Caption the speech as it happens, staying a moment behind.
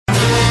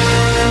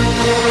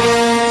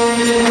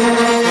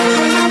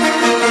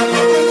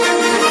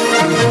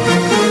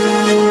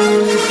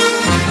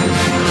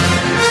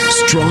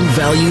Strong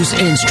values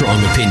and strong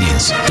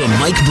opinions. The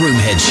Mike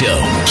Broomhead Show.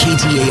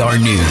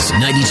 KTAR News,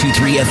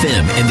 92.3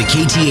 FM, and the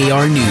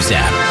KTAR News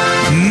app.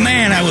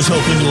 Man, I was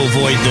hoping to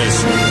avoid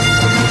this.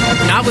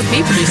 Not with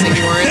me producing,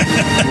 you weren't.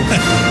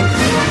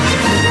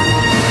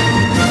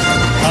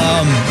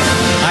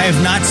 I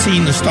have not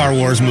seen the Star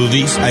Wars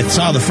movies. I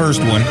saw the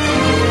first one.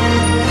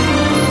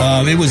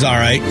 It was all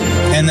right.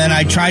 And then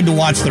I tried to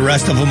watch the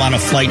rest of them on a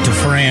flight to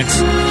France,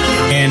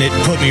 and it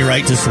put me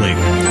right to sleep.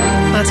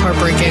 That's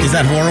heartbreaking. Is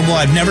that horrible?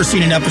 I've never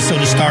seen an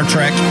episode of Star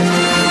Trek.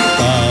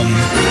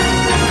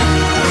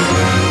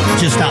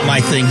 Just not my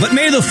thing. But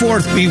may the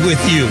 4th be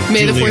with you,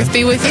 May Julia. the 4th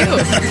be with you.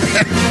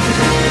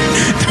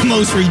 The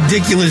most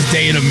ridiculous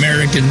day in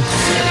American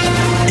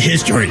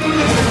history.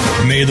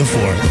 May the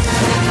 4th.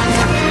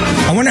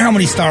 I wonder how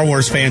many Star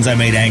Wars fans I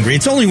made angry.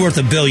 It's only worth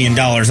 $1 billion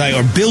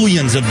or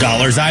billions of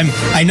dollars.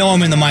 I know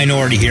I'm in the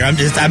minority here.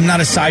 I'm not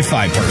a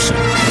sci-fi person.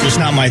 Just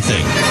not my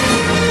thing.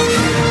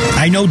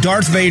 I know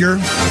Darth Vader,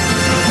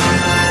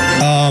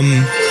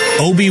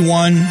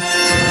 Obi-Wan.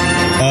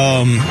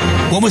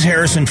 What was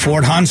Harrison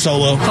Ford? Han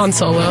Solo. Han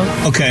Solo.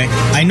 Okay,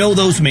 I know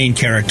those main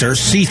characters.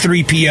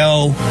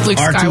 C-3PO, Luke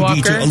R2-D2,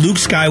 Skywalker. Luke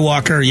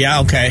Skywalker.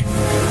 Yeah, okay.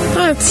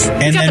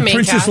 And then the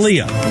Princess cast.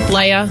 Leia.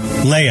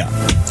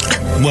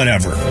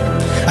 Whatever.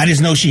 I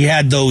just know she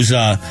had those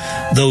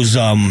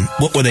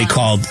what were they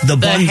called? The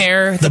buns,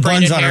 hair, the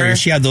buns braided on her. hair.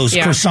 She had those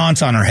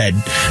croissants on her head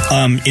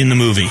in the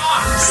movie.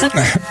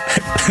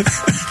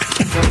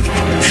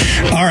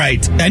 All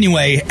right.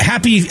 Anyway,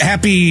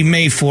 happy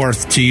May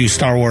 4th to you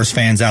Star Wars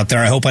fans out there.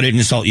 I hope I didn't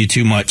insult you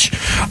too much.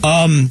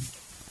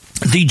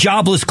 The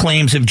jobless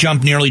claims have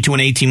jumped nearly to an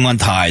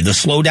 18-month high. The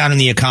slowdown in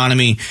the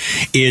economy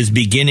is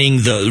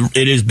beginning.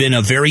 It has been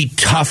a very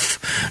tough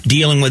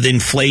dealing with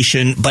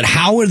inflation. But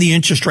how are the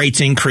interest rates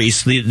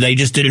increased? They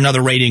just did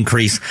another rate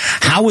increase.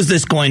 How is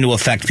this going to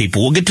affect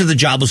people? We'll get to the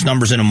jobless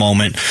numbers in a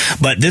moment.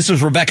 But this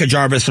is Rebecca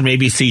Jarvis from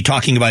ABC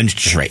talking about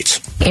interest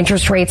rates.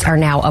 Interest rates are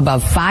now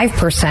above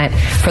 5%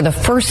 for the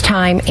first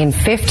time in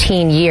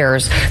 15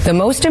 years. The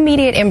most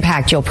immediate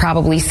impact you'll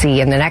probably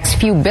see in the next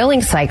few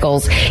billing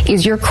cycles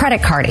is your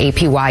credit card APY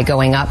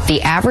going up.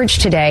 The average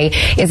today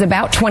is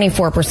about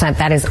 24%.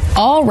 That is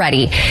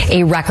already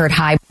a record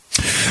high.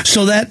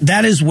 So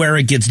that is where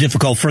it gets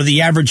difficult for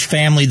the average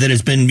family that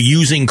has been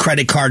using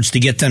credit cards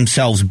to get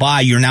themselves by.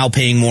 You're now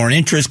paying more in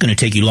interest, going to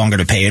take you longer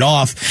to pay it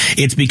off.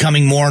 It's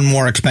becoming more and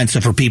more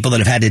expensive for people that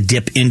have had to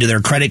dip into their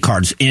credit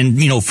cards. And,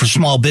 for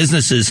small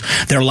businesses,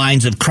 their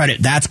lines of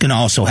credit, that's going to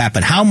also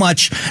happen. How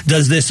much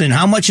does this and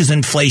how much is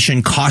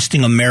inflation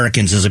costing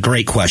Americans is a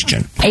great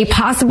question. A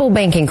possible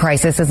banking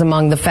crisis is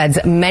among the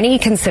Fed's many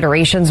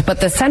considerations,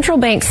 but the central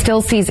bank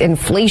still sees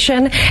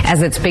inflation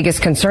as its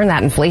biggest concern.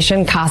 That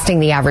inflation costing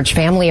the average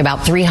family about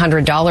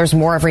 $300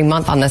 more every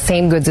month on the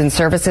same goods and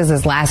services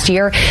as last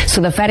year.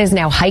 So the Fed is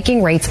now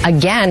hiking rates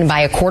again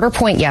by a quarter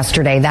point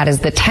yesterday. That is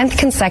the 10th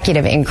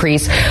consecutive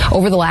increase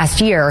over the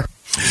last year.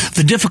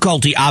 The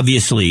difficulty,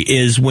 obviously,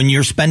 is when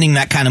you're spending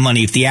that kind of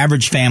money. If the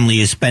average family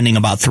is spending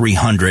about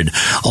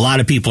 $300, a lot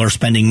of people are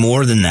spending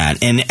more than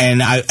that. And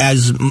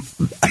as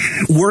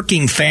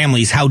working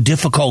families, how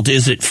difficult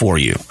is it for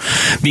you?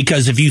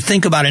 Because if you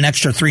think about an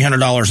extra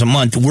 $300 a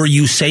month, were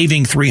you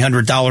saving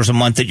 $300 a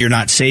month that you're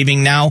not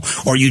saving now?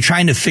 Or are you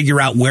trying to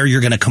figure out where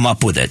you're going to come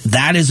up with it?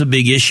 That is a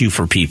big issue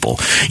for people.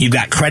 You've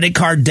got credit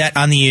card debt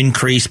on the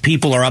increase.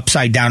 People are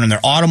upside down in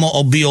their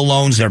automobile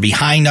loans. They're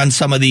behind on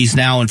some of these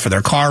now and for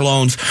their car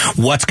loans.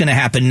 What's going to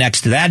happen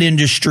next to that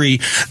industry?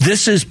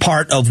 This is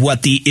part of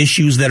what the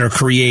issues that are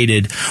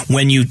created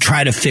when you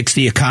try to fix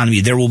the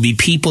economy. There will be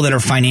people that are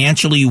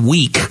financially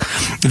weak,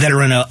 that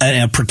are in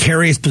a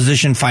precarious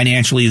position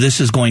financially. This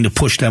is going to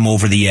push them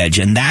over the edge.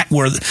 And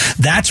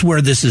that's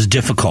where this is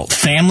difficult.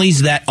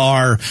 Families that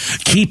are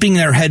keeping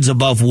their heads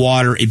above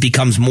water, it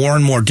becomes more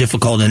and more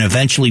difficult, and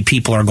eventually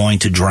people are going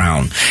to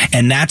drown.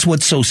 And that's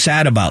what's so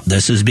sad about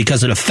this, is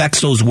because it affects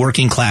those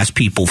working class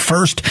people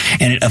first,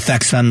 and it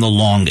affects them the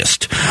longest.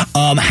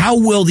 How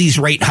will these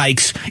rate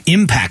hikes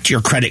impact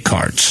your credit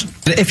cards?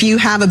 If you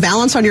have a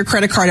balance on your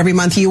credit card every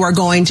month, you are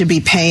going to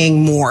be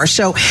paying more.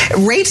 So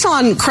rates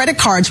on credit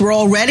cards were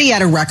already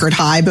at a record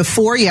high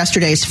before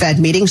yesterday's Fed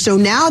meeting. So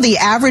now the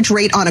average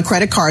rate on a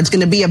credit card is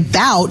going to be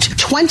about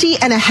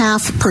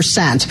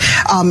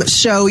 20.5%.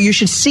 So you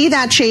should see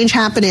that change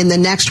happen in the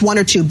next one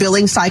or two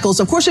billing cycles.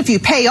 Of course, if you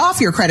pay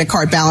off your credit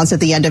card balance at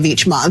the end of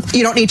each month,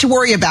 you don't need to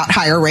worry about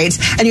higher rates.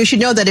 And you should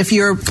know that if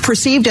you're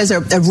perceived as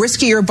a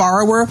riskier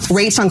borrower,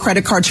 rates on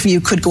credit cards for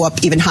you could go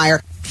up even higher.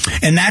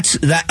 And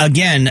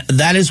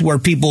that is where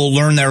people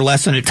learn their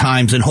lesson at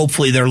times, and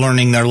hopefully they're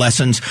learning their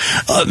lessons.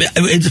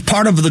 It's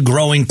part of the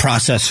growing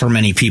process for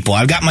many people.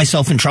 I got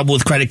myself in trouble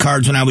with credit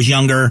cards when I was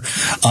younger.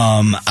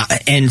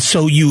 And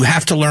so you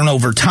have to learn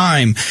over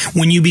time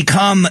when you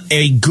become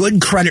a good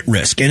credit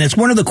risk. And it's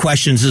one of the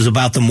questions is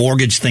about the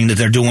mortgage thing that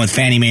they're doing with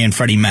Fannie Mae and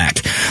Freddie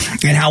Mac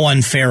and how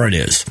unfair it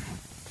is.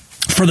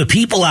 For the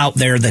people out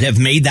there that have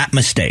made that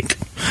mistake,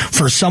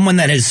 for someone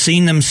that has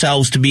seen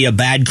themselves to be a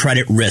bad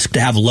credit risk,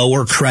 to have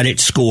lower credit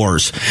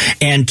scores,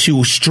 and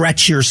to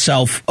stretch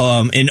yourself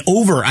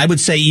I would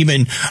say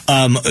even,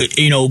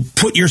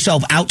 put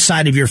yourself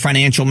outside of your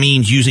financial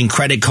means using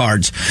credit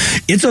cards.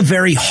 It's a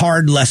very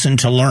hard lesson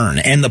to learn.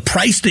 And the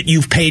price that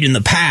you've paid in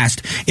the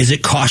past is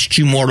it costs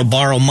you more to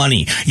borrow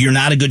money. You're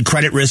not a good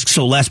credit risk,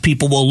 so less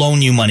people will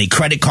loan you money.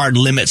 Credit card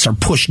limits are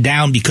pushed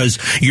down because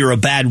you're a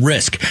bad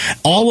risk.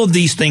 All of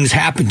these things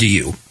happen to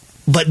you.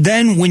 But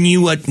then when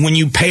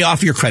you pay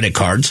off your credit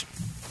cards,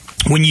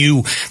 when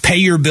you pay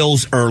your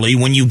bills early,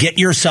 when you get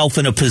yourself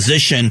in a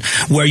position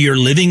where you're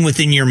living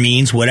within your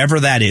means, whatever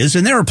that is,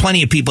 and there are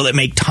plenty of people that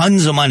make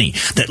tons of money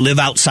that live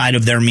outside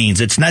of their means.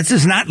 This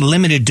is not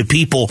limited to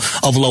people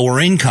of lower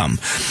income.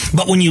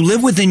 But when you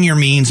live within your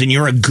means and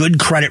you're a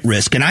good credit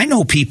risk, and I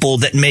know people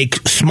that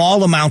make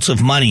small amounts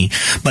of money,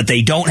 but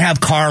they don't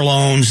have car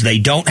loans, they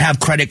don't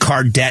have credit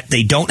card debt,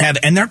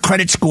 and their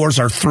credit scores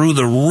are through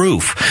the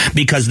roof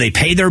because they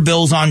pay their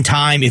bills on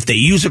time. If they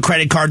use a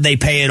credit card, they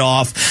pay it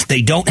off.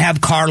 They don't have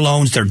car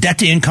loans, their debt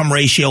to income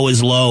ratio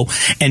is low,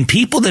 and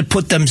people that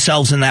put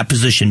themselves in that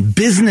position,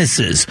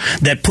 businesses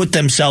that put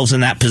themselves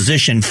in that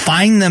position,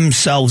 find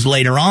themselves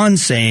later on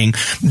saying,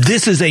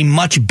 this is a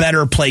much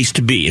better place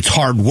to be. It's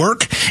hard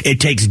work, it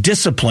takes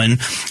discipline,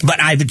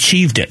 but I've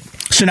achieved it.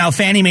 So now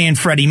Fannie Mae and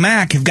Freddie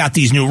Mac have got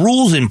these new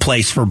rules in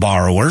place for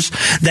borrowers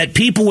that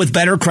people with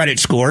better credit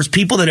scores,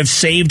 people that have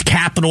saved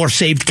capital or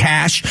saved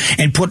cash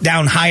and put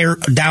down higher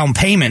down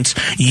payments,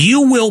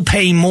 you will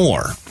pay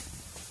more,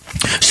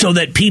 so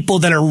that people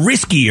that are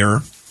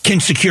riskier can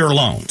secure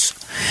loans.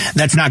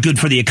 That's not good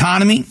for the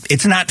economy.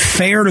 It's not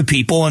fair to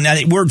people. And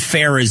that word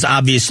fair is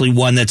obviously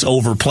one that's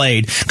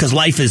overplayed because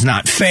life is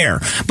not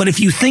fair. But if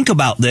you think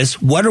about this,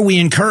 what are we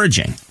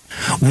encouraging?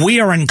 We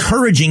are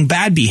encouraging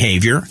bad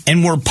behavior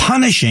and we're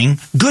punishing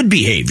good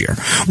behavior.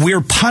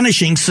 We're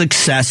punishing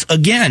success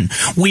again.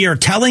 We are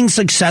telling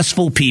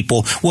successful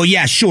people, well,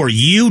 yeah, sure,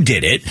 you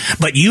did it,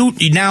 but you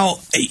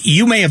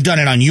may have done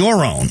it on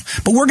your own,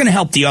 but we're going to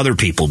help the other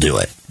people do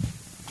it.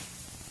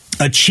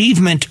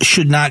 Achievement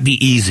should not be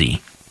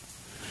easy.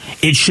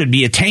 It should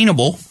be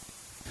attainable,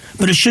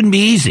 but it shouldn't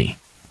be easy.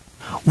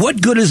 What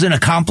good is an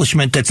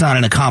accomplishment that's not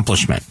an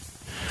accomplishment?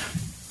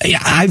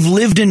 I've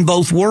lived in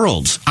both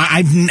worlds.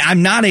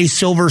 I'm not a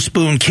silver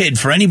spoon kid.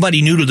 For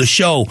anybody new to the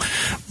show,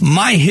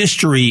 my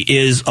history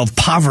is of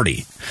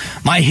poverty.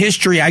 My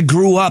history, I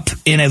grew up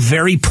in a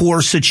very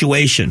poor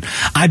situation.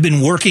 I've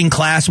been working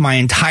class my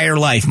entire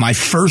life. My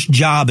first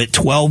job at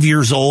 12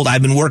 years old.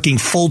 I've been working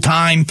full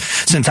time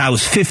since I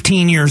was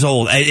 15 years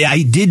old.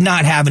 I did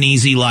not have an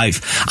easy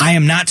life. I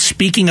am not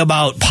speaking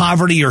about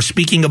poverty or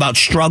speaking about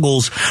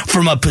struggles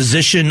from a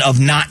position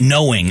of not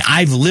knowing.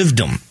 I've lived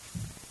them.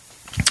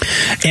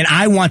 And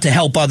I want to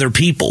help other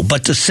people.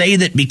 But to say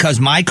that because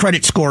my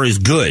credit score is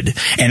good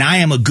and I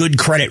am a good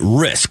credit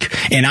risk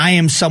and I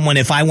am someone,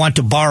 if I want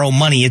to borrow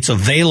money, it's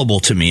available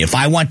to me. If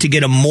I want to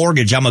get a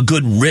mortgage, I'm a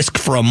good risk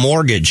for a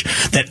mortgage,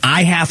 that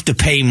I have to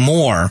pay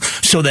more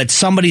so that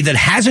somebody that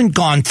hasn't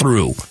gone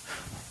through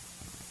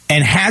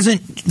and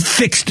hasn't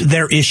fixed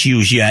their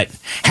issues yet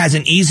has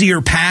an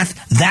easier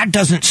path, that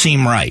doesn't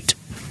seem right.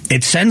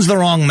 It sends the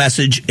wrong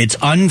message. It's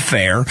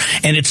unfair,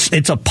 and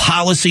it's a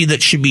policy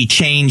that should be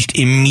changed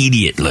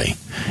immediately.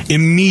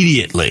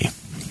 Immediately.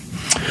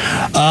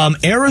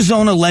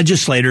 Arizona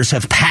legislators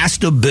have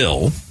passed a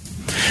bill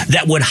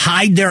that would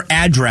hide their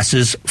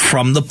addresses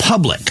from the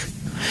public.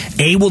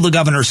 A, will the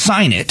governor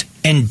sign it?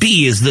 And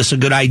B, is this a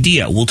good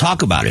idea? We'll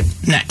talk about it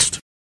next.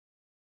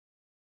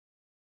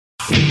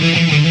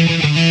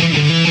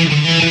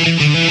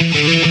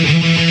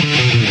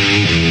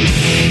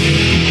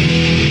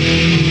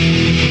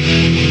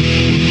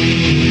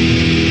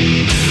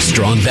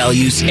 Strong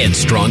values and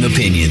strong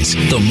opinions.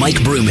 The Mike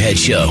Broomhead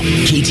Show.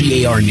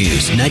 KTAR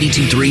News,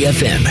 92.3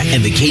 FM,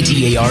 and the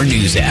KTAR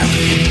News app.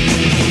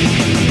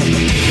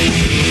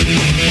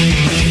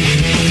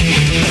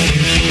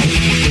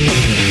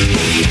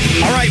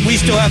 All right, we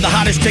still have the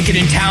hottest ticket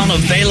in town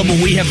available.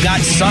 We have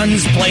got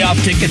Suns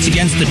playoff tickets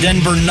against the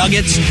Denver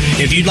Nuggets.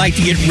 If you'd like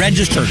to get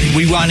registered,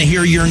 we want to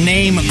hear your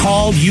name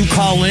called. You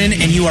call in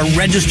and you are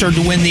registered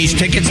to win these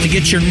tickets. To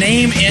get your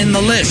name in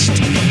the list,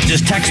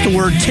 just text the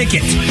word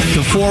ticket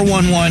to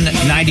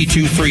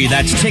 411-923.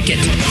 That's ticket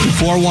to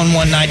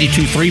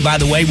 411-923. By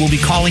the way, we'll be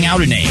calling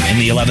out a name in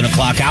the 11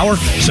 o'clock hour,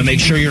 so make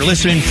sure you're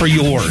listening for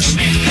yours.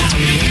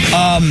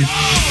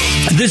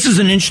 This is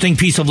an interesting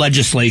piece of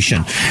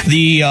legislation.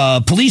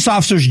 The police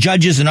officers,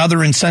 judges, and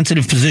other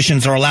insensitive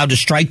positions are allowed to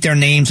strike their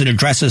names and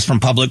addresses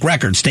from public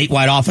records.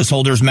 Statewide office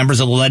holders,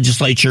 members of the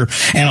legislature,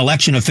 and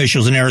election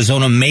officials in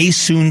Arizona may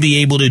soon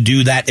be able to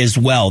do that as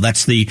well.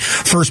 That's the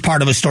first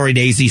part of a story,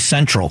 day.See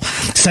Central.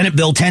 Senate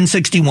Bill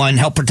 1061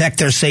 helped protect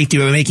their safety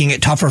by making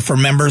it tougher for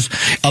members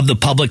of the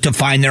public to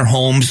find their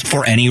homes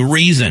for any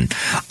reason.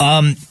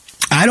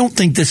 I don't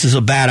think this is a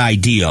bad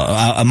idea.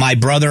 My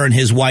brother and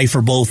his wife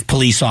are both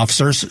police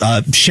officers,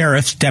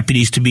 sheriffs,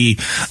 deputies to be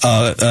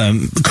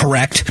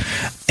correct.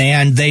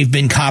 and they've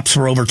been cops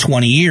for over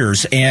 20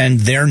 years, and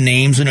their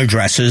names and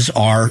addresses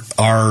are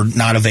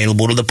not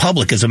available to the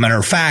public. As a matter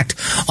of fact,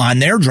 on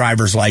their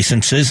driver's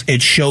licenses,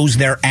 it shows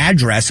their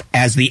address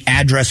as the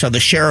address of the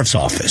sheriff's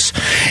office.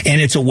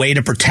 And it's a way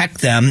to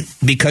protect them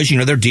because,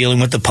 they're dealing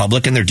with the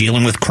public and they're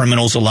dealing with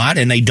criminals a lot,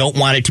 and they don't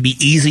want it to be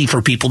easy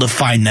for people to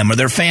find them or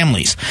their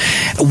families.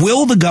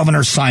 Will the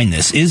governor sign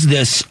this? Is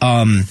this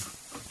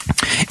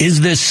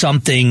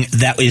something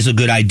that is a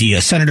good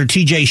idea? Senator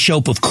T.J.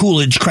 Shope of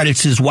Coolidge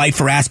credits his wife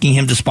for asking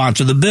him to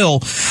sponsor the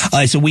bill.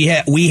 So we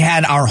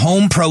had our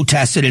home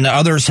protested, and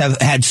others have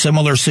had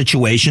similar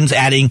situations.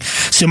 Adding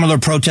similar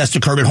protests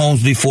occurred at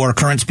homes before.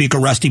 Current Speaker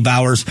Rusty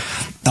Bowers,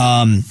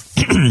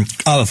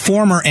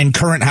 former and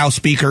current House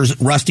Speakers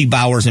Rusty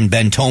Bowers and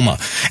Ben Toma,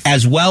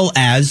 as well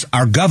as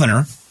our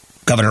Governor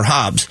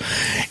Hobbs.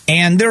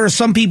 And there are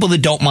some people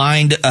that don't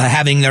mind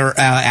having their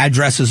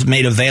addresses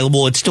made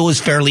available. It still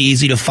is fairly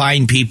easy to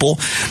find people.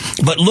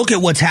 But look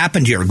at what's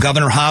happened here.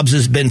 Governor Hobbs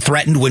has been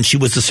threatened when she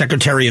was the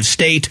Secretary of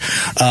State.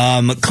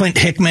 Clint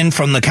Hickman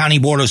from the County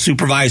Board of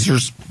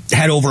Supervisors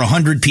had over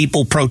 100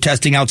 people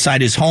protesting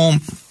outside his home.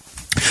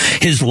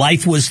 His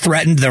life was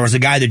threatened. There was a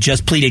guy that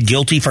just pleaded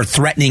guilty for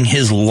threatening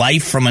his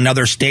life from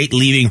another state,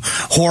 leaving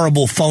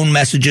horrible phone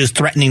messages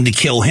threatening to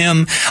kill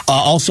him,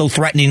 also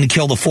threatening to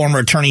kill the former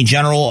Attorney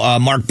General,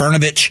 Mark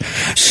Brnovich.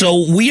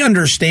 So we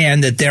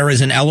understand that there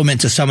is an element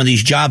to some of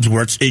these jobs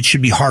where it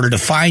should be harder to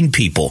find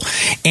people.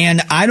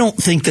 And I don't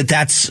think that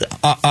that's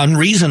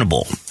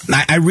unreasonable.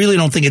 I really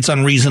don't think it's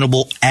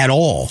unreasonable at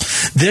all.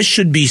 This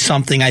should be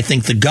something I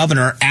think the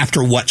governor,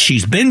 after what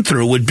she's been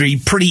through, would be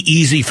pretty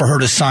easy for her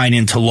to sign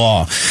into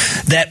law.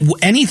 That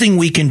anything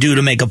we can do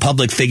to make a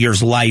public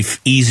figure's life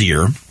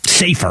easier,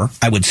 safer,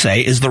 I would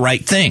say, is the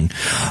right thing.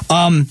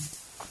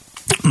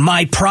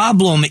 My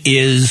problem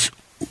is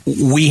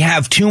we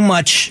have too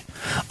much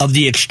of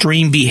the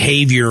extreme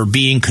behavior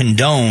being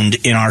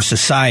condoned in our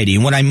society.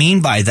 And what I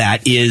mean by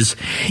that is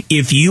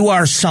if you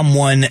are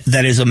someone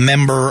that is a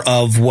member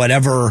of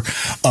whatever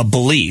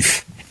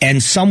belief,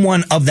 and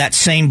someone of that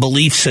same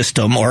belief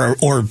system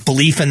or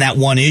belief in that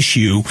one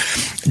issue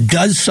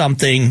does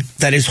something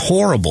that is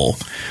horrible,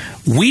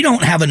 we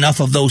don't have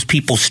enough of those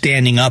people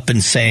standing up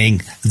and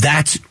saying,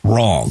 that's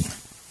wrong.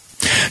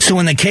 So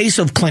in the case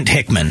of Clint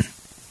Hickman,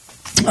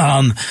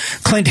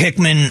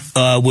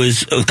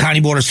 was County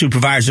Board of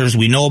Supervisors.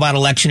 We know about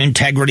election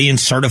integrity and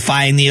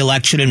certifying the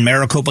election in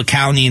Maricopa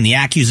County and the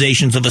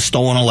accusations of a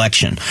stolen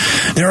election.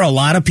 There are a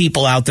lot of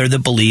people out there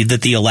that believe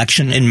that the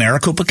election in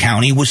Maricopa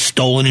County was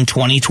stolen in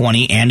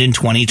 2020 and in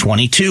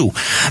 2022.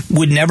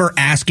 Would never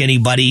ask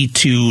anybody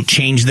to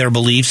change their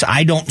beliefs.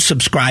 I don't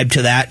subscribe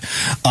to that.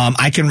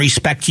 I can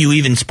respect you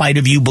even in spite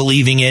of you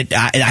believing it.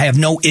 I have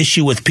no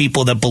issue with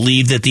people that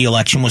believe that the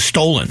election was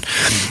stolen.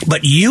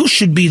 But you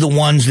should be the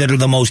ones that are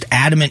the most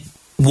adamant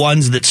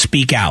ones that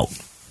speak out.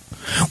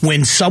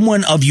 When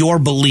someone of your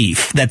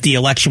belief that the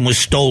election was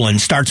stolen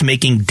starts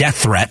making death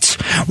threats,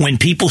 when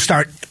people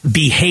start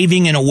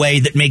behaving in a way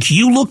that makes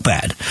you look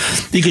bad,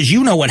 because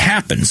you know what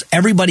happens,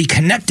 everybody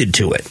connected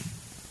to it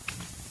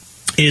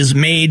is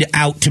made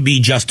out to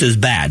be just as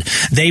bad.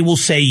 They will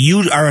say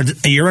you're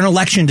an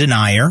election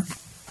denier.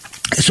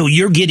 So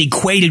you get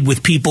equated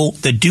with people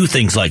that do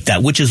things like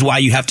that, which is why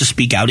you have to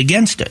speak out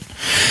against it.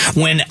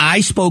 When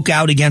I spoke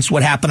out against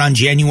what happened on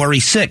January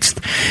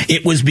 6th,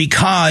 it was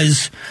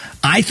because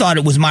I thought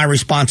it was my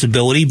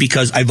responsibility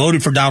because I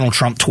voted for Donald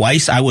Trump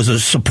twice. I was a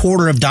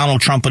supporter of Donald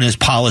Trump and his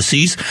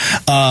policies.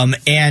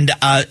 And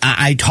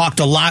I talked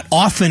a lot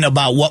often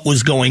about what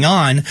was going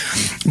on.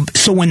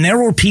 So when there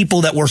were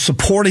people that were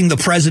supporting the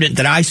president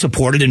that I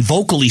supported and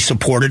vocally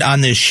supported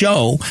on this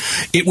show,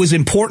 it was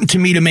important to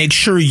me to make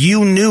sure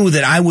you knew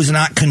that I was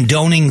not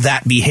condoning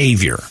that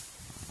behavior.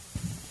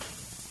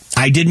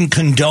 I didn't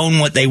condone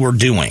what they were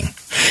doing.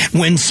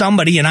 When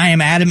somebody, and I am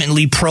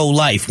adamantly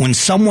pro-life, when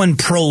someone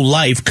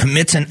pro-life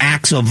commits an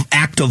act of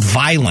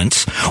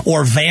violence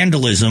or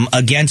vandalism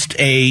against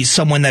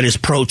someone that is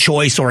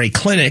pro-choice or a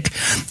clinic,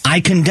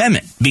 I condemn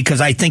it because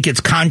I think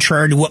it's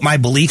contrary to what my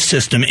belief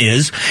system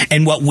is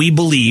and what we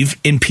believe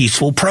in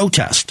peaceful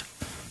protest.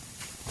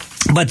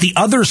 But the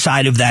other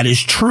side of that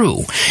is true.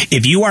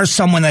 If you are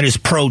someone that is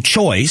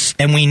pro-choice,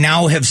 and we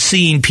now have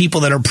seen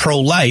people that are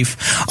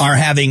pro-life are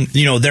having,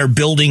 their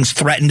buildings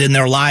threatened and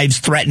their lives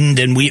threatened,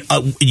 and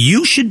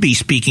you should be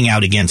speaking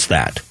out against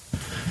that.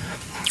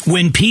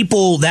 When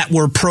people that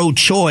were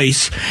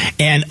pro-choice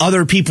and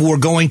other people were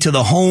going to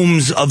the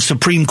homes of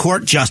Supreme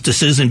Court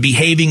justices and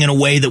behaving in a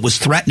way that was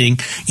threatening,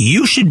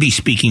 you should be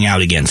speaking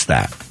out against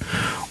that.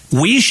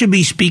 We should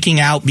be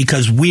speaking out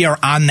because we are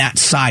on that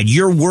side.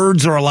 Your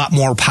words are a lot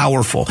more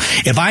powerful.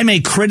 If I'm a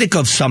critic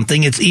of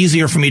something, it's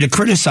easier for me to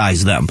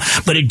criticize them,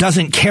 but it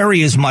doesn't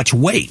carry as much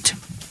weight.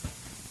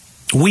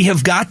 We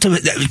have got to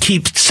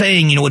keep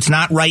saying, it's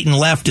not right and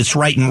left, it's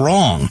right and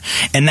wrong.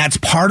 And that's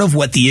part of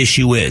what the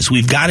issue is.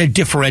 We've got to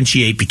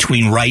differentiate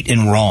between right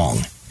and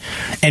wrong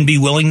and be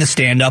willing to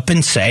stand up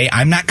and say,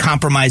 I'm not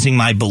compromising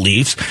my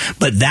beliefs,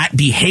 but that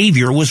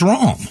behavior was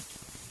wrong.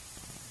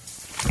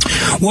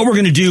 What we're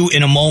going to do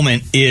in a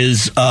moment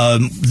is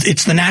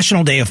it's the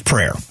National Day of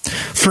Prayer.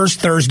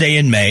 First Thursday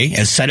in May,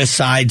 as set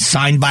aside,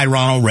 signed by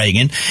Ronald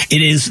Reagan.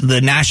 It is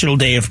the National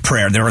Day of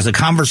Prayer. There was a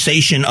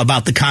conversation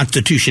about the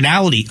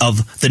constitutionality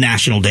of the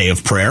National Day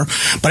of Prayer.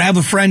 But I have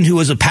a friend who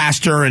is a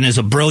pastor and is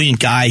a brilliant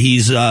guy.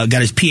 He's got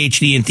his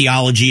PhD in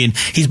theology, and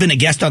he's been a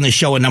guest on this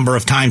show a number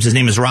of times. His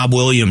name is Rob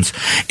Williams,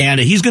 and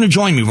he's going to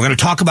join me. We're going to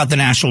talk about the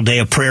National Day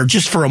of Prayer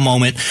just for a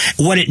moment,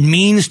 what it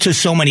means to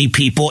so many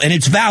people, and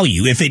its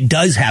value. If it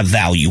does have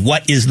value,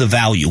 what is the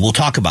value? We'll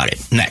talk about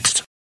it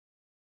next.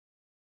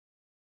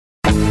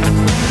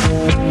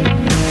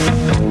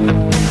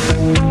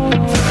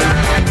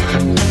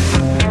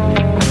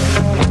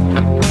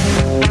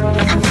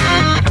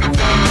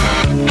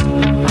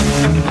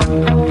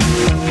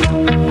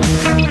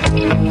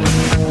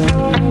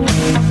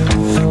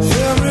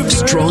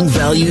 Strong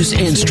values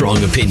and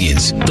strong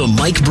opinions. The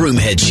Mike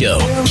Broomhead Show.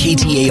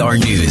 KTAR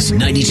News,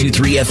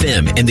 92.3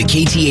 FM, and the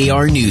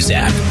KTAR News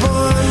app.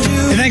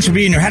 And thanks for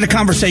being here. I had a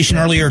conversation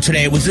earlier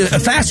today. It was a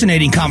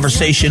fascinating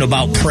conversation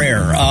about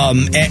prayer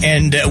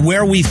and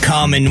where we've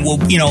come and,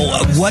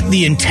 what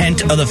the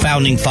intent of the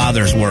Founding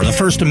Fathers were. The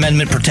First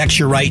Amendment protects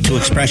your right to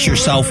express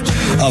yourself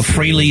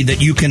freely,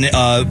 that you can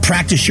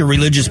practice your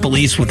religious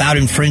beliefs without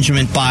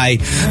infringement by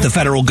the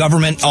federal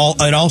government.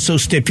 It also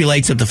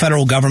stipulates that the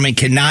federal government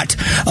cannot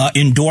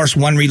endorse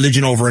one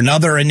religion over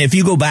another. And if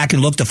you go back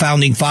and look, the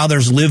Founding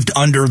Fathers lived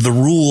under the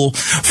rule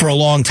for a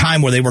long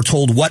time where they were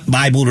told what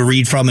Bible to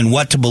read from and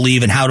what to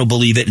believe and how to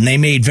believe it. And they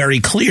made very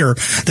clear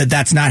that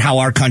that's not how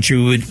our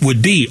country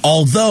would be.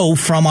 Although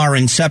from our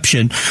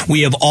inception,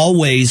 we have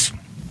always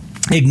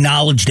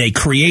acknowledged a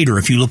creator.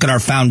 If you look at our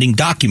founding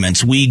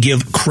documents, we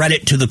give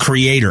credit to the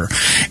creator.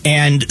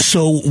 And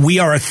so we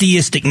are a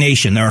theistic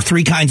nation. There are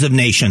three kinds of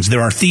nations.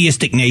 There are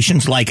theistic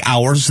nations like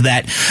ours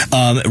that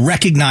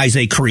recognize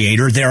a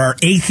creator. There are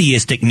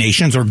atheistic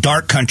nations or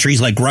dark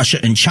countries like Russia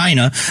and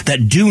China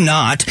that do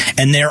not.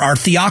 And there are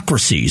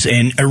theocracies.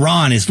 And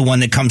Iran is the one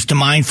that comes to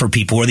mind for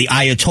people, where the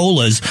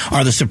Ayatollahs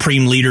are the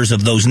supreme leaders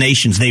of those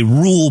nations. They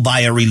rule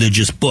by a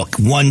religious book,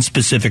 one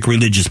specific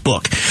religious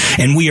book.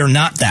 And we are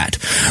not that.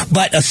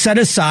 But set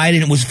aside,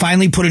 and it was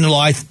finally put into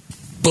law, I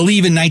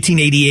believe in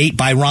 1988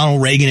 by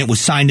Ronald Reagan. It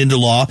was signed into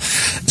law,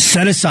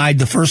 set aside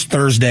the first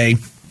Thursday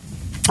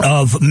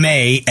of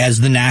May as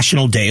the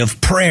National Day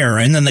of Prayer.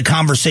 And then the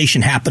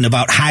conversation happened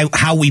about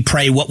how we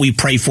pray, what we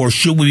pray for,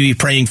 should we be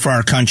praying for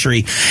our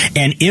country,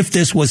 and if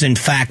this was in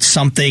fact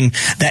something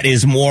that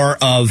is more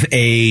of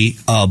a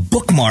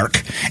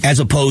bookmark as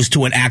opposed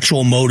to an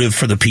actual motive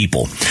for the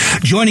people.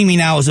 Joining me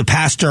now is a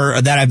pastor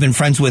that I've been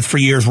friends with for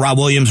years, Rob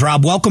Williams.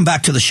 Rob, welcome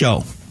back to the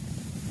show.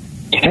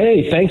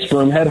 Hey, thanks,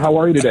 Broomhead. How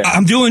are you today?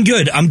 I'm doing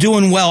good. I'm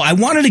doing well. I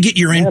wanted to get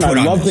your input on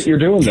this. I love that you're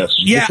doing this.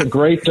 Yeah. That's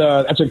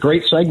a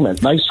great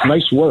segment.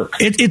 Nice work.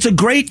 It's a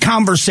great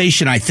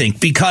conversation, I think,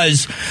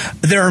 because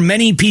there are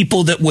many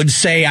people that would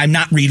say I'm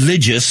not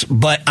religious,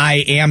 but I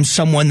am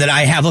someone that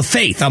I have a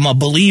faith. I'm a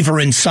believer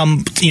in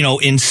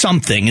in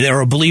something.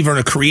 They're a believer in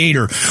a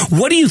creator.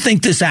 What do you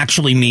think this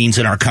actually means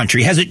in our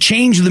country? Has it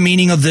changed? The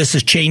meaning of this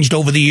has changed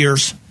over the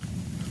years?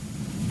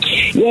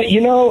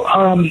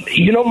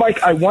 Yeah,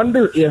 Mike, I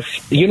wonder if,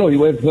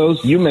 with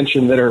those you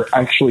mentioned that are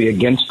actually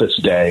against this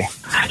day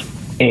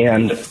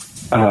and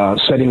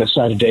setting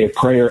aside a day of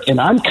prayer, and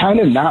I'm kind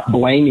of not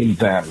blaming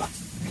them.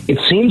 It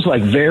seems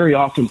like very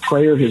often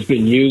prayer has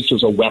been used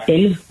as a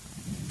weapon.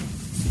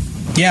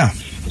 Yeah.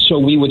 So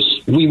we would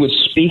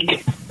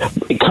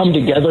come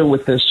together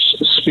with this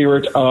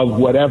spirit of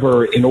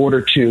whatever in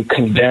order to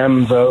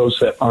condemn those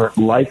that aren't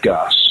like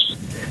us.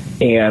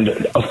 And,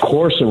 of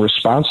course, a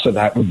response to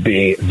that would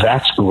be,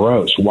 that's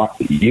gross.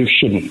 You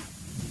shouldn't.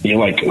 You're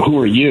like, who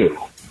are you?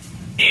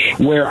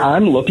 Where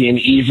I'm looking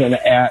even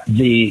at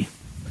the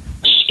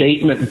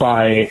statement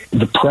by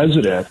the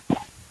president,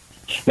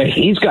 that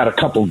he's got a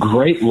couple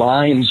great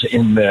lines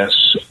in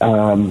this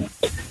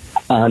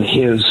on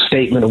his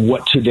statement of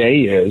what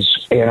today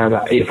is. And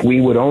if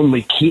we would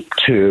only keep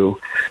to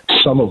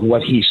some of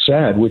what he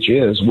said, which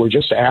is, we're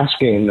just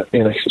asking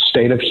in a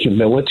state of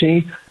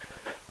humility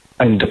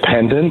and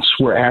dependence,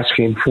 we're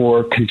asking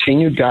for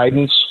continued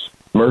guidance,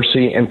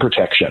 mercy, and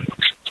protection.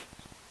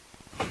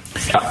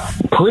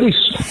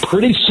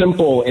 Pretty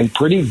simple and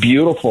pretty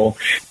beautiful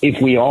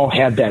if we all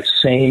had that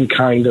same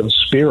kind of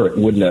spirit,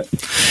 wouldn't it?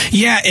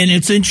 Yeah, and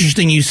it's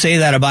interesting you say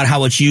that about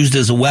how it's used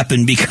as a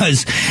weapon,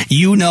 because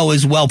you know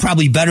as well,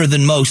 probably better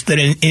than most, that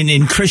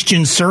in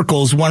Christian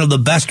circles, one of the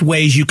best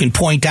ways you can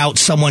point out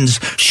someone's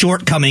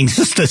shortcomings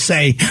is to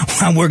say,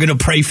 well, we're going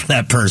to pray for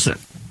that person.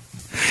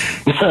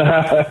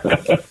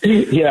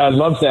 Yeah, I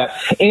love that,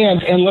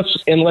 and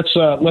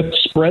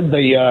let's spread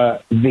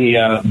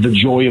the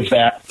joy of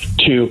that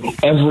to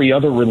every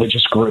other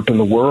religious group in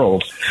the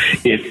world.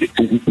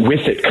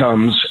 With it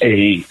comes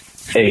a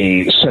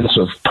sense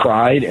of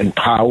pride and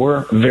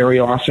power very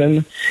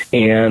often,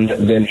 and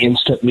then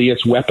instantly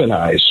it's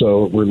weaponized.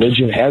 So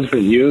religion has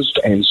been used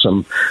and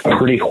some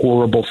pretty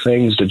horrible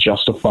things to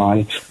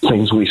justify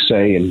things we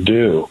say and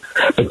do.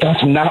 But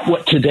that's not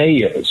what today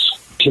is.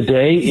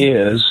 today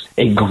is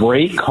a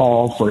great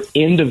call for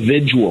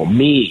individual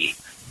me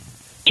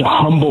to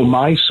humble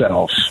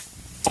myself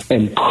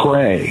and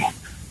pray,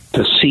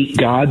 to seek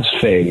God's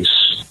face,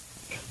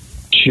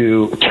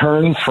 to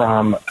turn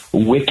from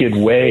wicked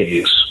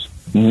ways,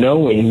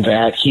 knowing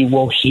that he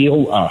will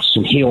heal us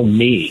and heal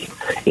me.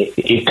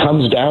 It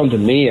comes down to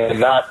me and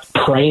not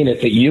praying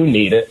it that you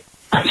need it.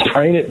 I'm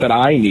praying it that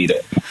I need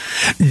it.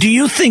 Do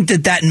you think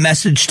that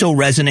message still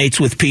resonates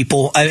with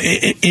people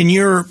in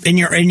your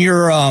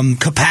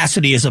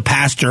capacity as a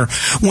pastor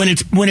when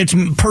it's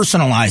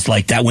personalized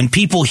like that? When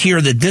people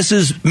hear that this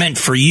is meant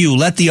for you,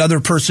 let the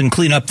other person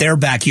clean up their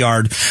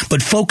backyard,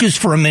 but focus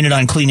for a minute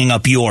on cleaning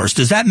up yours.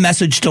 Does that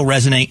message still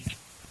resonate?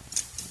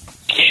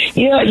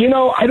 Yeah,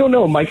 I don't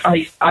know, Mike.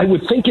 I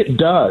would think it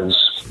does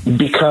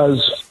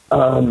because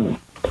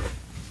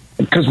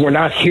we're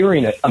not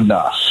hearing it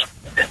enough.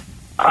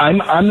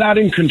 I'm not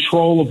in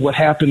control of what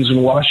happens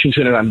in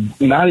Washington, and I'm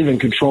not even in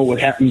control of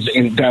what happens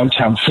in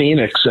downtown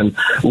Phoenix and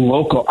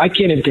local. I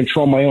can't even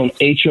control my own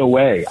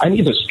HOA. I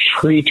need this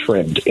tree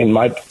trimmed in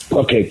my,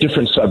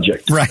 different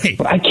subject. Right.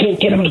 But I can't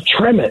get them to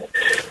trim it.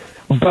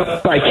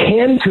 But I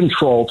can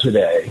control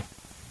today,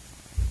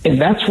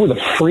 and that's where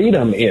the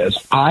freedom is.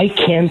 I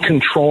can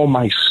control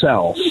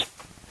myself.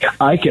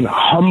 I can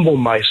humble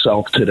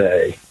myself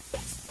today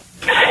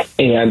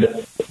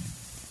and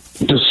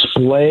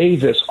display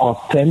this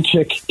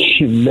authentic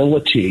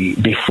humility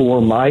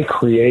before my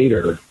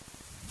Creator,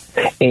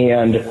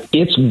 and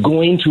it's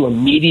going to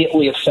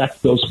immediately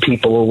affect those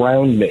people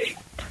around me.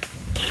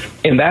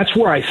 And that's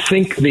where I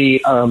think the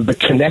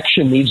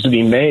connection needs to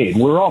be made.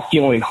 We're all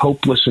feeling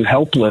hopeless and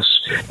helpless,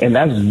 and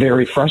that's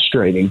very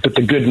frustrating. But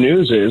the good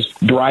news is,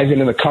 driving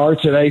in the car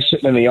today,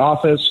 sitting in the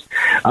office,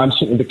 I'm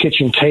sitting at the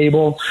kitchen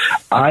table,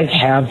 I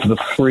have the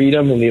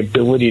freedom and the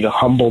ability to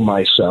humble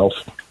myself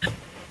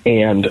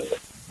and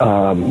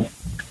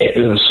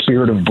in a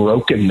spirit of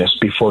brokenness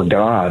before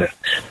God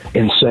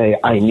and say,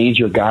 I need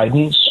your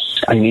guidance,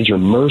 I need your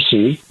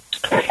mercy,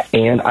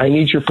 and I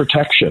need your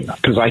protection,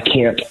 because I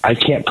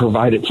can't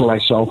provide it for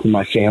myself and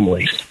my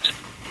family.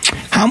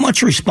 How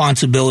much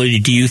responsibility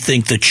do you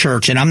think the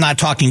church, and I'm not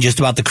talking just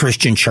about the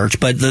Christian church,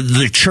 but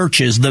the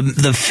churches,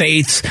 the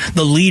faiths,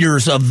 the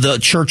leaders of the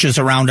churches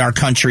around our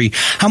country,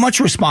 how much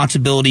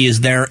responsibility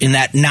is there in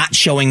that not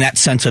showing that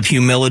sense of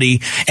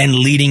humility and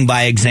leading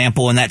by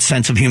example in that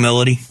sense of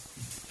humility?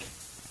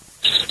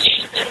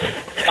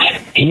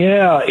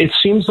 Yeah, it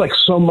seems like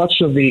so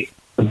much of the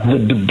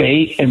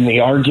debate and the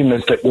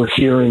argument that we're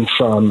hearing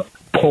from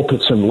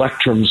pulpits and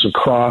lecterns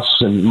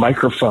across and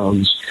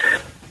microphones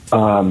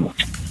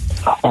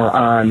are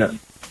on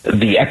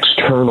the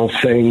external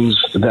things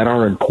that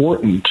are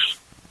important,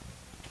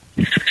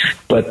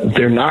 but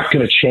they're not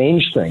going to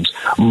change things.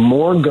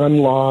 More gun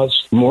laws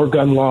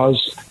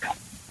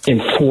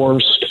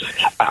enforced,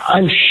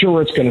 I'm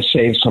sure it's going to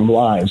save some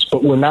lives,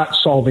 but we're not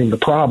solving the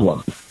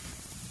problem.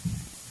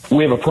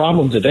 We have a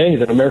problem today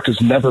that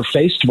America's never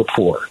faced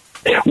before.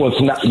 Well,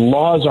 it's not,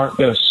 laws aren't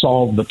going to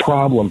solve the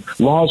problem.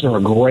 Laws are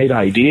a great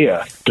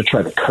idea to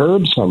try to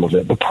curb some of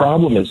it. The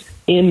problem is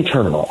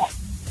internal.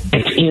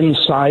 It's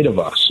inside of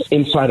us,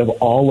 inside of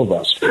all of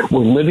us. We're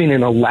living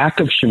in a lack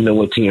of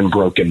humility and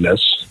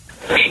brokenness,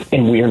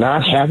 and we are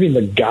not having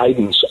the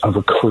guidance of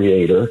a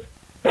Creator.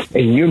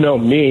 And you know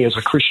me as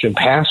a Christian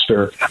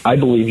pastor, I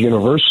believe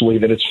universally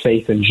that it's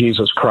faith in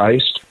Jesus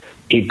Christ.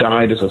 He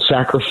died as a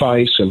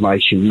sacrifice, and my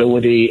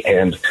humility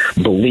and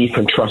belief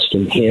and trust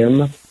in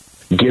Him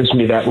gives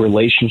me that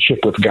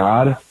relationship with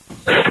God.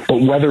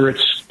 But whether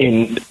it's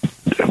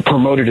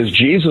promoted as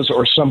Jesus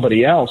or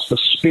somebody else, the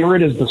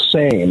spirit is the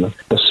same.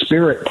 The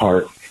spirit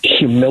part,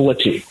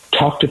 humility.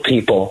 Talk to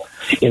people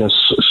in a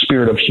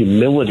spirit of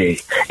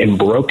humility and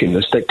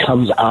brokenness that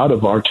comes out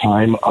of our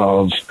time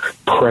of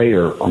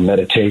prayer or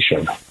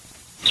meditation.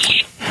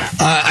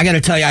 I got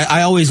to tell you,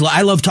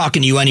 I love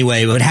talking to you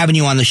anyway, but having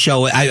you on the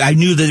show, I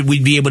knew that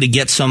we'd be able to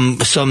get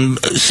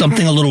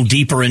something a little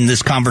deeper in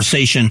this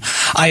conversation.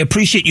 I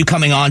appreciate you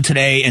coming on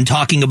today and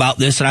talking about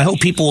this, and I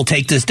hope people will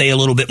take this day a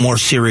little bit more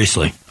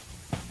seriously.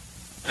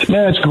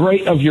 Man, it's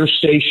great of your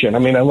station. I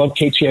mean, I love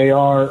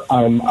KTAR.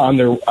 I'm on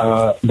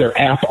their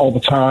app all the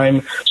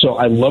time, so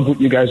I love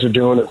what you guys are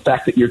doing. The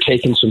fact that you're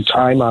taking some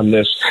time on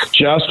this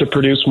just to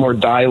produce more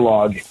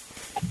dialogue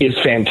is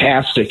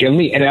fantastic. And let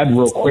me add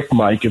real quick,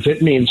 Mike, if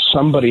it means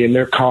somebody in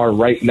their car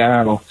right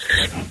now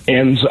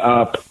ends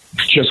up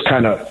just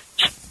kind of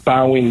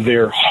bowing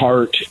their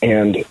heart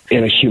and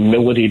in a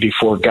humility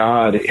before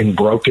God in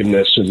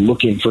brokenness and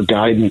looking for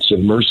guidance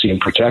and mercy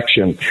and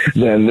protection,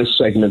 then this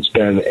segment's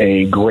been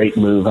a great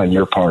move on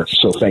your part.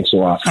 So thanks a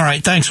lot. All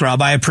right. Thanks, Rob.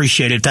 I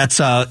appreciate it. That's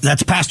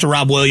Pastor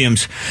Rob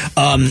Williams.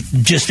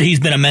 He's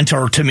been a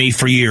mentor to me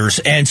for years.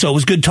 And so it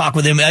was good to talk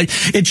with him.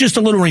 It's just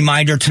a little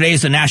reminder. Today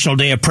is the National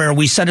Day of Prayer.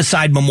 We set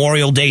aside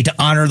Memorial Day to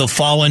honor the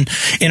fallen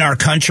in our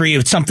country.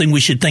 It's something we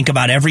should think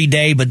about every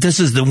day, but this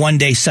is the one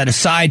day set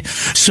aside.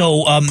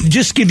 So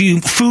just give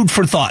you food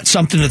for thought,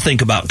 something to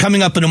think about.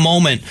 Coming up in a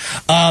moment,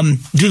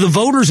 do the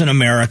voters in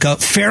America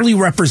fairly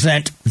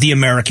represent the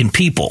American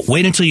people?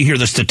 Wait until you hear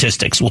the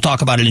statistics. We'll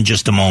talk about it in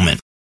just a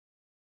moment.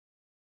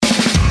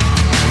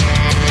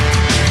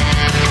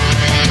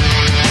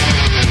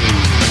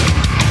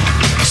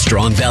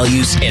 strong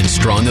values and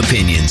strong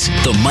opinions.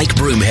 The Mike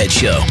Broomhead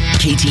Show,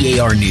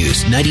 KTAR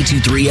News,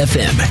 92.3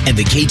 FM, and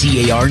the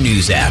KTAR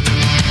News app.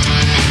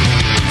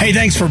 Hey,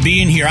 thanks for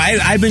being here.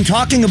 I've been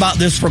talking about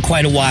this for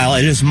quite a while.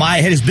 It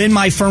has been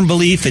my firm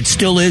belief, it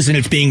still is, and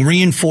it's being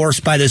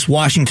reinforced by this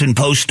Washington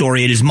Post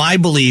story. It is my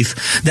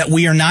belief that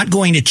we are not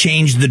going to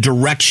change the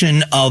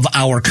direction of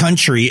our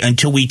country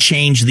until we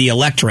change the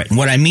electorate. And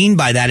what I mean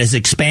by that is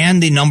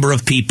expand the number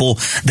of people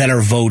that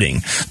are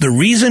voting. The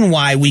reason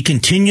why we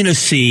continue to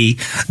see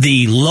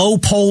the low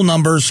poll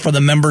numbers for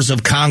the members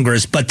of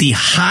Congress, but the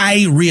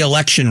high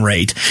re-election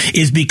rate,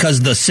 is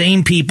because the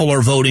same people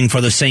are voting for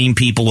the same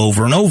people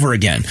over and over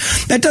again.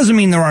 That doesn't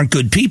mean there aren't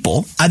good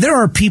people. There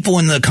are people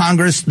in the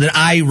Congress that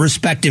I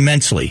respect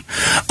immensely.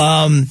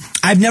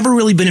 I've never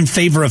really been in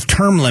favor of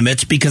term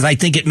limits because I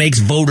think it makes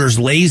voters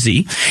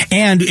lazy.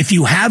 And if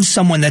you have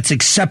someone that's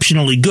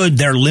exceptionally good,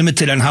 they're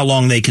limited on how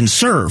long they can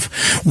serve.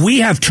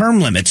 We have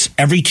term limits.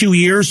 Every 2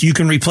 years, you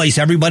can replace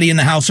everybody in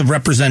the House of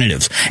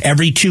Representatives.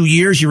 Every 2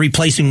 years, you're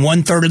replacing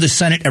 1/3 of the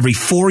Senate. Every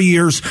 4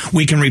 years,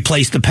 we can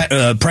replace the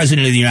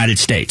President of the United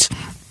States.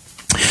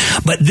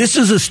 But this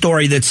is a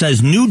story that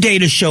says new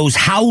data shows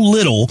how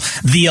little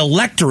the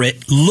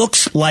electorate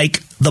looks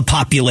like the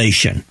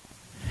population.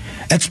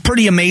 That's a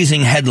pretty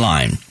amazing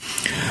headline.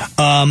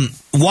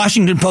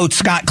 Washington Post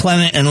Scott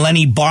Clement and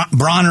Lenny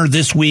Bronner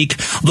this week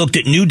looked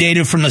at new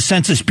data from the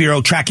Census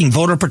Bureau tracking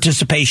voter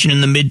participation in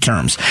the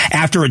midterms.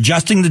 After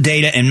adjusting the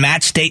data and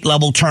matched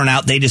state-level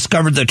turnout, they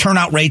discovered the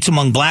turnout rates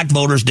among black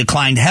voters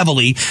declined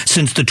heavily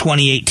since the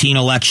 2018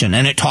 election.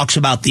 And it talks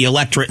about the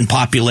electorate and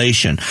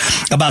population.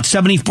 About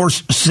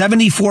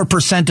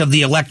 74% of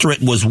the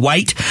electorate was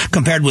white,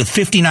 compared with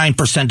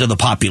 59% of the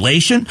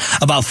population.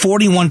 About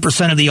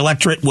 41% of the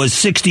electorate was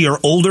 60 or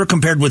older,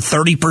 compared with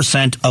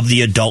 30% of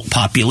the adult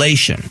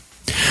population.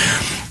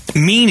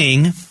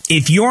 Meaning,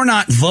 if you're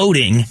not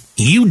voting,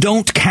 you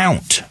don't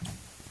count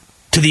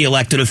to the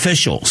elected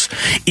officials.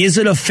 Is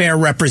it a fair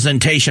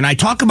representation? I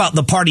talk about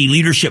the party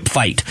leadership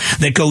fight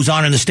that goes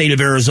on in the state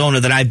of Arizona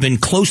that I've been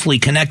closely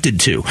connected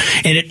to.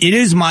 And it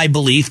is my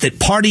belief that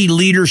party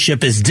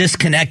leadership is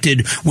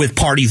disconnected with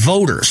party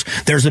voters.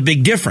 There's a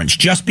big difference.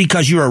 Just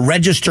because you're a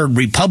registered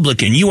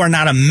Republican, you are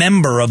not a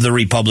member of the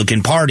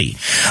Republican Party.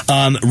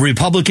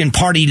 Republican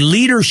Party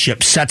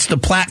leadership sets the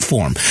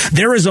platform.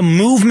 There is a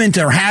movement,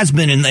 there has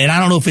been, and I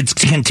don't know if it's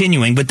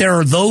continuing, but there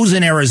are those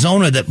in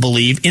Arizona that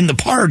believe in the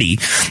party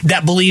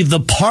that believe the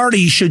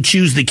party should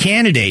choose the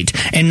candidate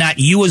and not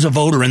you as a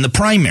voter in the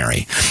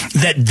primary.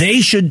 That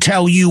they should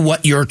tell you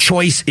what your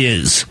choice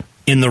is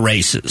in the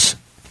races.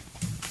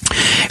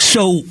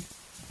 So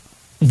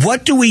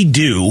what do we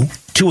do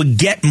to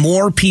get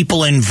more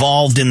people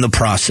involved in the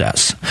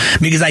process?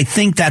 Because I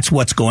think that's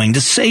what's going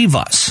to save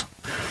us.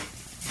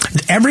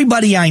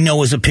 Everybody I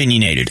know is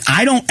opinionated.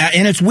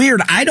 And it's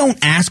weird, I don't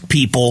ask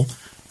people,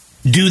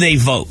 do they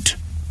vote?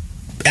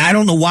 I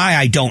don't know why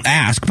I don't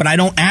ask, but I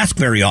don't ask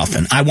very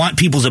often. I want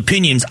people's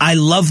opinions. I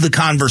love the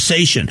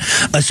conversation,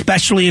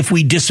 especially if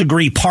we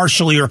disagree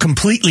partially or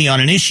completely on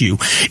an issue.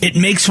 It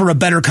makes for a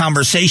better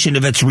conversation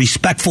if it's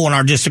respectful in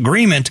our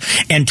disagreement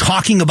and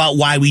talking about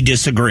why we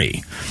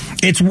disagree.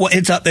 It's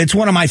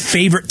one of my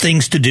favorite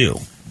things to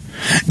do.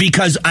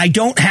 Because I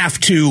don't have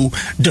to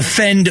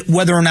defend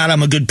whether or not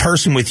I'm a good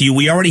person with you.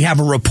 We already have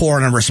a rapport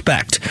and a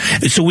respect.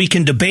 So we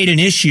can debate an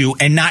issue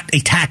and not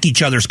attack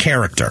each other's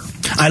character.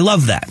 I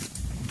love that.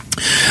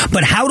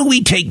 But how do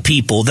we take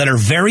people that are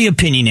very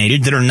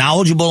opinionated, that are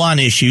knowledgeable on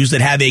issues, that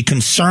have a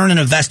concern and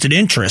a vested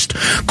interest,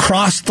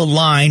 cross the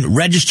line,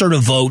 register to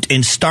vote,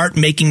 and start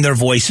making their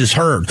voices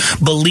heard,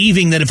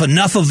 believing that if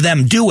enough of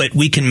them do it,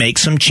 we can make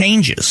some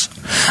changes?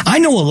 I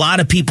know a lot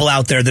of people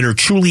out there that are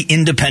truly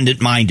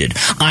independent-minded.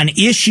 On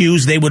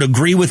issues, they would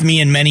agree with me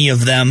in many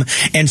of them,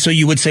 and so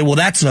you would say, well,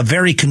 that's a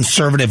very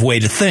conservative way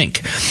to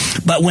think.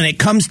 But when it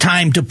comes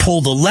time to pull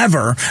the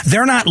lever,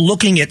 they're not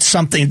looking at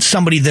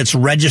somebody that's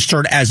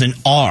registered as an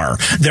R.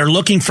 They're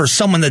looking for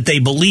someone that they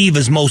believe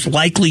is most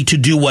likely to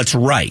do what's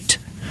right.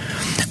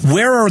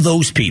 Where are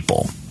those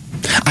people?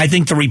 I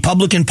think the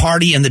Republican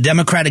Party and the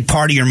Democratic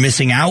Party are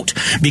missing out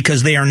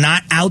because they are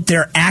not out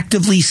there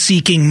actively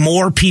seeking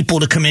more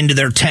people to come into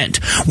their tent.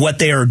 What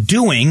they are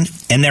doing,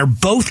 and they're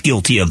both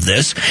guilty of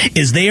this,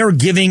 is they are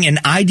giving an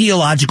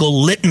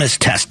ideological litmus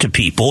test to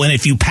people. And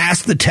if you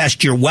pass the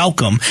test, you're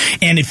welcome.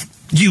 And if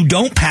you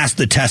don't pass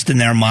the test in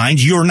their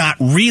minds, you're not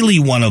really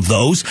one of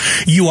those.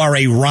 You are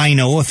a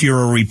rhino if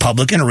you're a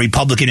Republican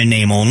in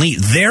name only.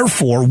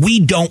 Therefore, we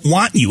don't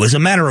want you. As a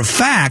matter of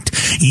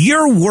fact,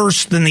 you're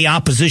worse than the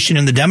opposition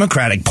in the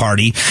Democratic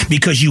Party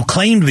because you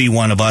claim to be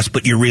one of us,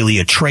 but you're really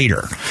a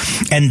traitor.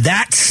 And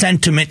that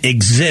sentiment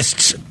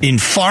exists in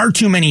far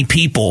too many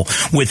people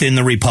within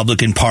the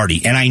Republican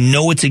Party. And I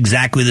know it's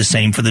exactly the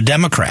same for the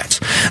Democrats.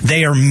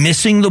 They are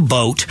missing the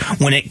boat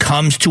when it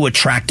comes to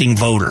attracting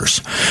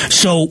voters.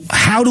 So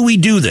how do we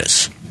do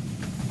this?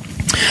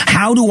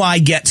 How do I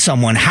get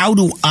someone? How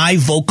do I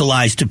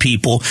vocalize to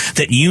people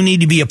that you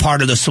need to be a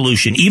part of the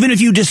solution? Even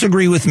if you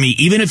disagree with me,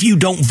 even if you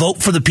don't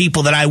vote for the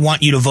people that I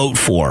want you to vote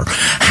for,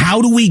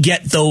 how do we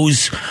get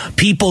those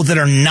people that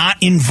are not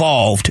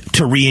involved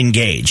to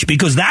re-engage?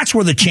 Because that's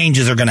where the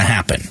changes are going to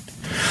happen.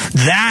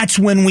 That's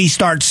when we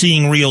start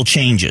seeing real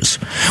changes.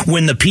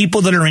 When the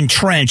people that are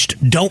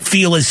entrenched don't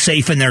feel as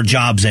safe in their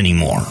jobs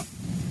anymore.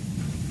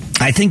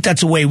 I think that's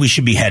the way we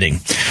should be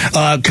heading.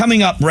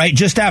 Coming up right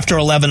just after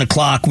 11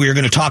 o'clock, we are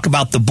going to talk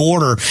about the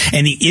border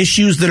and the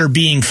issues that are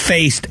being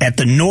faced at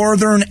the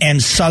northern and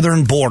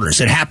southern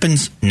borders. It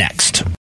happens next.